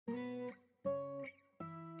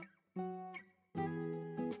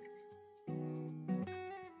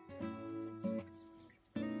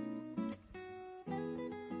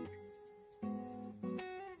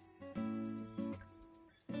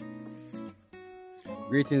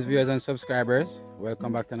Greetings viewers and subscribers,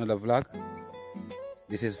 welcome back to another vlog.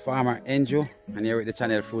 This is Farmer Enjo and here with the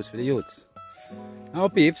channel Fruits for the Youths. Now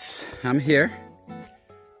peeps, I'm here,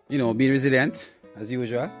 being resilient as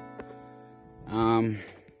usual.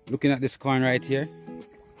 Looking at this corn right here,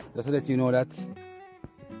 just to let you know that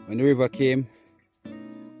when the river came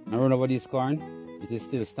and run over this corn, it is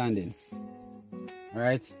still standing.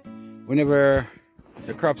 Alright, whenever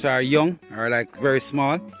the crops are young or like very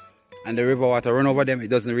small and the river water run over them, it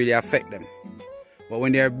doesn't really affect them. But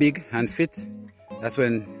when they are big and fit, that's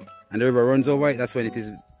when, and the river runs over it, that's when it is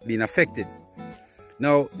being affected.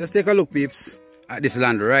 Now let's take a look peeps at this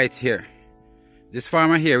land right here. This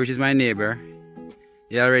farmer here, which is my neighbor,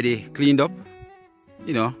 he already cleaned up,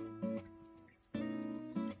 and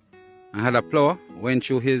had a plow, went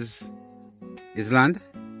through his land,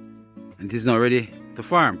 and it is now ready to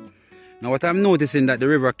farm. Now what I'm noticing that the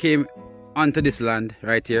river came onto this land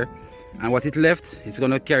right here, and what it left is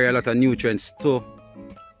going to carry a lot of nutrients to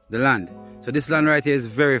the land. So this land right here is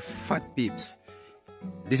very fat peeps.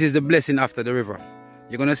 This is the blessing after the river.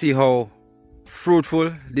 You're going to see how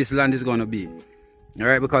fruitful this land is going to be.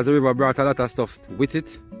 Alright, because the river brought a lot of stuff with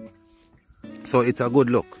it. So it's a good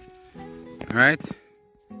look. Alright.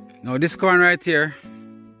 Now this corn right here,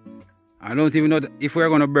 I don't even know if we're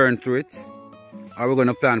going to burn through it or we're going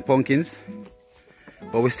to plant pumpkins.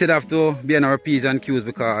 But we still have to be on our P's and Q's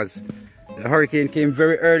because the hurricane came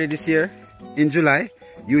very early this year in July.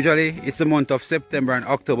 Usually it's the month of September and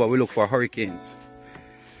October we look for hurricanes.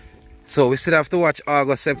 So we still have to watch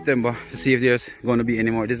August, September to see if there's going to be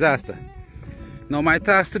any more disaster. Now my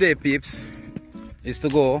task today peeps is to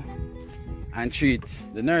go and treat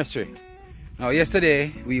the nursery. Now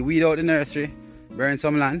yesterday we weed out the nursery, burn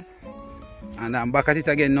some land, and I'm back at it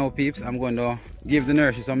again now peeps. I'm going to give the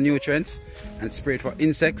nursery some nutrients and spray it for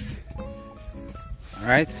insects.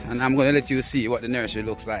 Alright, and I'm going to let you see what the nursery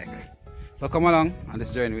looks like. So come along on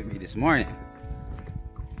this journey with me this morning.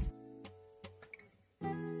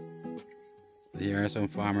 Here are some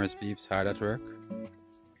farmers peeps hard at work.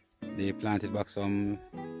 They planted back some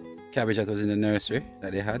cabbage that was in the nursery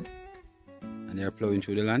that they had, and they are plowing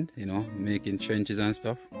through the land, making trenches and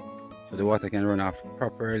stuff so the water can run off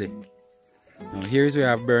properly. Now here is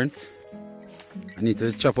where I've burnt. I need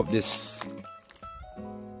to chop up this.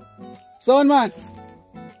 Son man,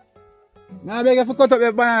 may I beg you to cut up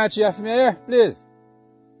your banana tree for me here, please?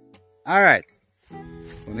 Alright, I'm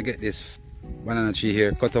gonna get this banana tree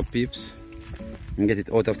here cut up peeps and get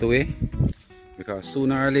it out of the way, because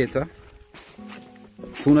sooner than later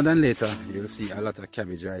you'll see a lot of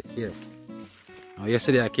cabbage right here. Now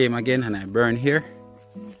yesterday I came again and I burned here,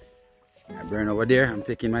 I burned over there. I'm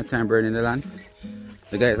taking my time burning the land.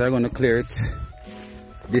 The guys are going to clear it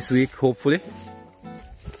this week hopefully,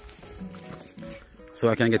 so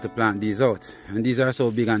I can get to plant these out. And these are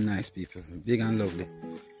so big and nice people, big and lovely.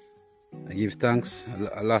 I give thanks.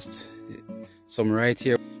 I lost some right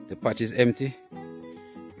here. The patch is empty.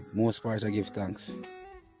 Most part I give thanks.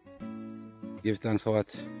 Give thanks for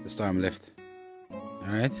what the storm left.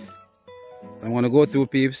 Alright. So I'm going to go through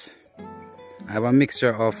peeps. I have a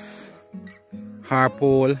mixture of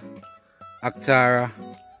harpole, Actara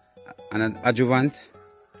and an adjuvant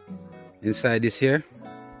inside this here.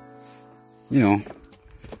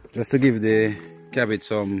 Just to give the cabbage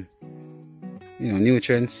some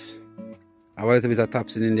nutrients. I have a little bit of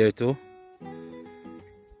topsin in there too.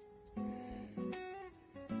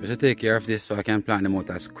 Just to take care of this so I can plant them out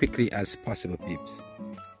as quickly as possible peeps.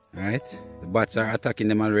 Alright, the bats are attacking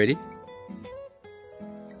them already.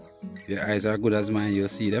 If your eyes are good as mine, you'll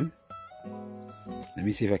see them. Let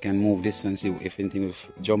me see if I can move this and see if anything will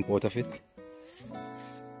jump out of it.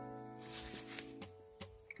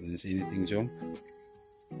 Didn't see anything jump.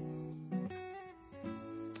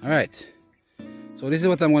 Alright, so this is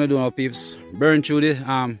what I'm going to do now peeps. Burn through this,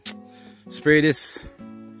 spray this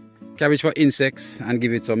cabbage for insects and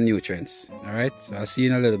give it some nutrients. Alright, so I'll see you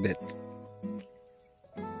in a little bit.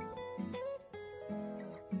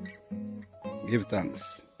 Give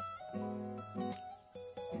thanks.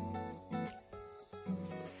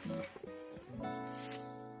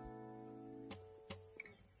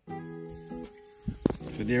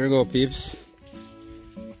 So there we go peeps.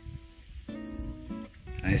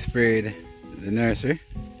 I sprayed the nursery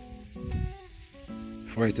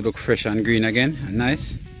for it to look fresh and green again and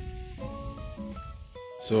nice.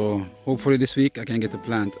 So hopefully this week I can get to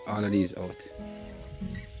plant all of these out.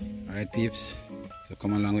 Alright peeps, so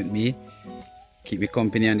come along with me, keep me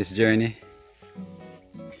company on this journey.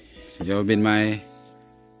 You've been my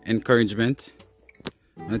encouragement.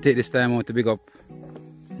 I'm going to take this time out to big up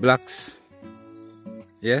Blacks.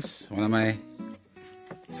 Yes, one of my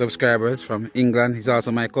subscribers from England. He's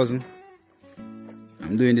also my cousin.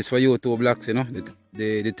 I'm doing this for you 2 blocks, you know,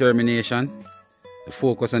 the determination, the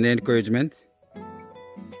focus and the encouragement.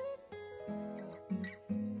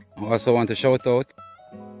 I also want to shout out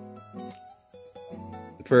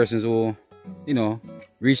the persons who, you know,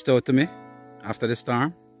 reached out to me after the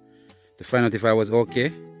storm to find out if I was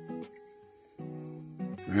okay.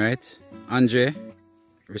 Alright, Andre,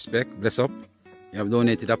 respect, bless up. You have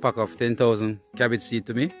donated a pack of 10,000 cabbage seed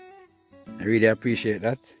to me. I really appreciate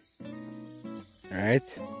that.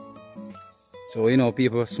 Alright. So, you know,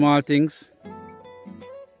 people, small things,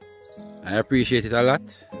 I appreciate it a lot.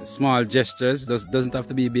 Small gestures, doesn't have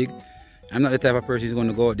to be big. I'm not the type of person who's going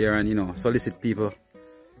to go out there and, you know, solicit people.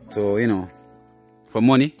 So, you know, for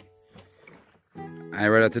money, I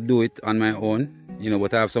rather to do it on my own. You know,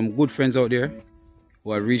 but I have some good friends out there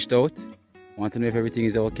who have reached out, want to know if everything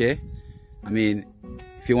is okay. I mean,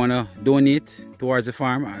 if you want to donate towards the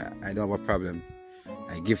farm, I don't have a problem.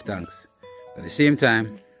 I give thanks. At the same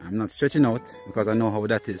time, I'm not stretching out because I know how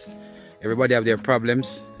that is. Everybody have their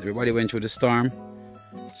problems. Everybody went through the storm.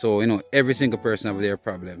 So, you know, every single person have their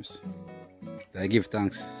problems. I give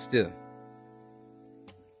thanks still.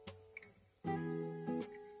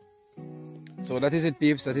 So that is it,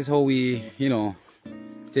 peeps. That is how we, you know,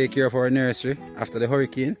 take care of our nursery after the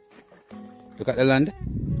hurricane. Look at the land.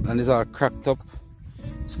 Land is all cracked up.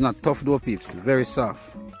 It's not tough though, peeps. Very soft.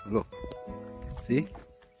 Look. See?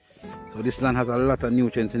 So this land has a lot of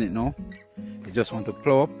nutrients in it now. You just want to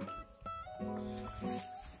plow up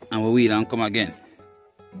and we weed and come again.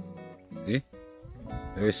 See?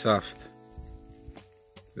 Very soft.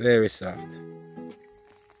 Very soft.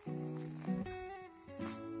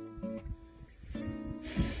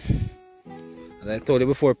 As I told you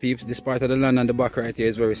before, peeps, this part of the land on the back right here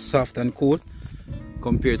is very soft and cool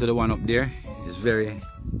compared to the one up there. It's very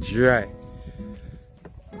dry.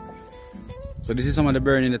 So this is some of the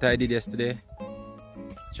burning that I did yesterday.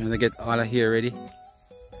 Trying to get all of here ready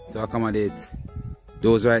to accommodate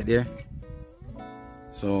those right there.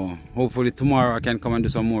 So hopefully tomorrow I can come and do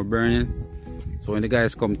some more burning. So when the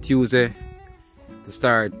guys come Tuesday to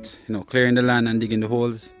start, you know, clearing the land and digging the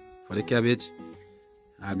holes for the cabbage,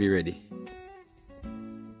 I'll be ready.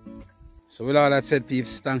 So with all that said,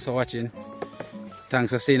 peeps, thanks for watching.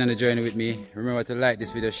 Thanks for staying on the journey with me. Remember to like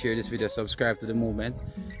this video, share this video, subscribe to the movement.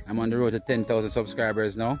 I'm on the road to 10,000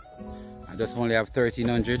 subscribers now. I just only have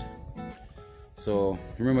 1,300. So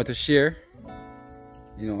remember to share.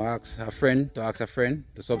 You know, ask a friend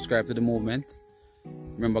to subscribe to the movement.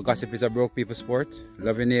 Remember, gossip is a broke people sport.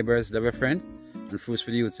 Love your neighbors, love your friend. And fruits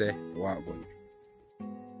for the youth say, wow, good.